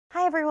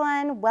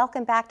everyone,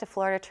 welcome back to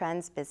Florida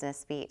Trends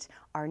Business Beat,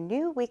 our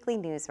new weekly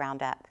news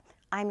roundup.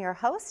 I'm your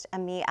host,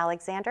 Ami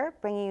Alexander,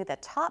 bringing you the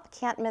top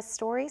can't-miss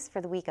stories for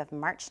the week of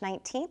March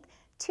 19th,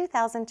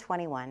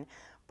 2021,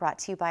 brought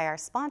to you by our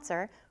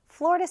sponsor,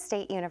 Florida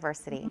State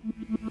University.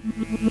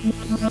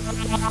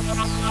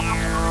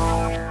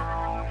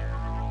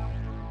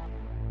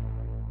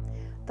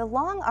 The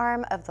long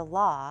arm of the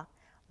law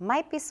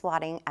might be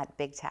swatting at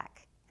big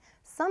tech.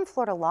 Some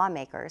Florida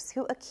lawmakers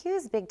who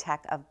accuse big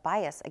tech of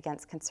bias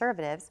against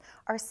conservatives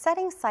are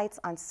setting sights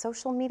on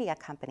social media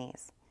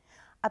companies.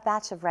 A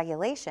batch of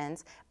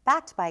regulations,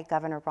 backed by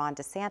Governor Ron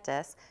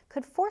DeSantis,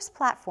 could force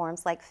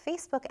platforms like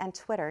Facebook and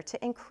Twitter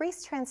to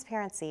increase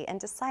transparency in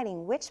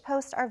deciding which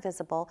posts are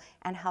visible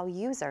and how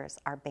users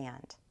are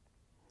banned.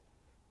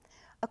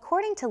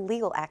 According to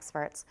legal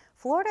experts,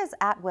 Florida's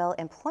at-will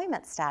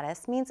employment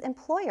status means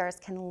employers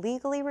can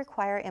legally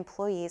require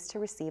employees to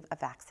receive a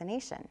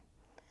vaccination.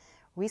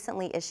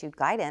 Recently issued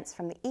guidance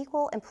from the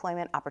Equal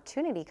Employment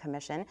Opportunity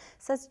Commission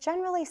says,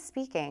 generally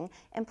speaking,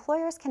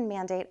 employers can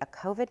mandate a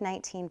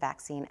COVID-19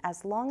 vaccine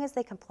as long as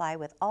they comply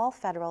with all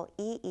federal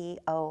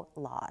EEO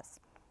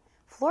laws.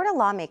 Florida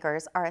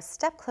lawmakers are a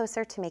step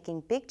closer to making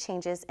big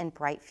changes in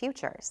bright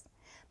futures.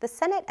 The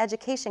Senate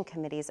Education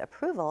Committee's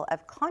approval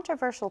of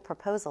controversial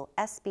proposal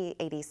SB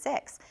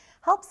 86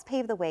 helps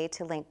pave the way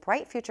to link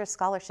Bright Future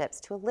scholarships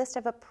to a list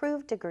of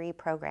approved degree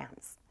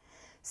programs.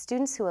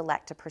 Students who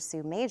elect to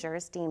pursue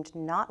majors deemed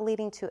not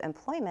leading to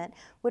employment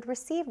would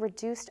receive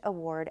reduced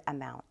award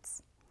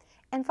amounts.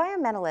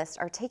 Environmentalists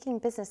are taking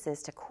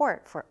businesses to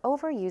court for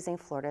overusing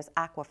Florida's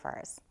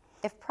aquifers.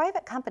 If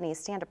private companies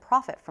stand to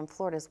profit from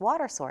Florida's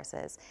water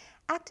sources,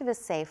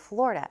 activists say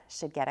Florida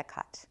should get a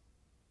cut.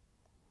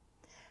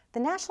 The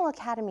National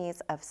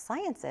Academies of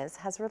Sciences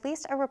has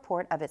released a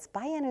report of its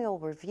biennial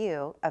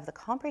review of the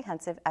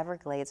Comprehensive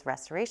Everglades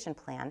Restoration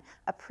Plan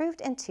approved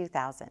in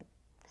 2000.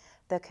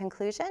 The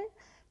conclusion?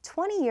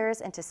 20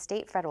 years into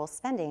state-federal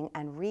spending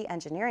and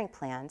re-engineering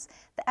plans,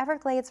 the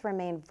Everglades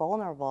remain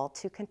vulnerable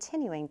to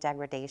continuing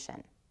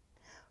degradation.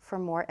 For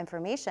more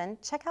information,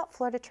 check out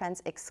Florida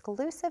Trend's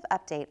exclusive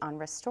update on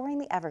restoring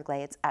the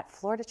Everglades at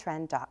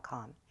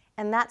floridatrend.com.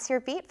 And that's your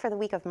beat for the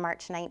week of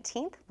March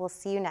 19th. We'll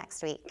see you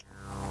next week.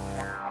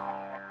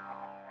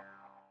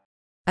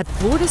 At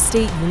Florida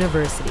State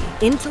University,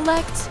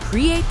 intellect,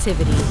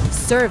 creativity,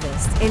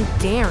 service, and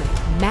daring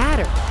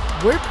matter.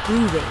 We're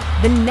proving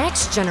the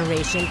next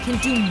generation can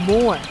do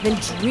more than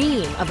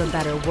dream of a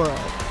better world.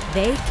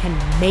 They can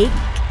make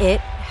it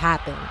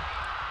happen.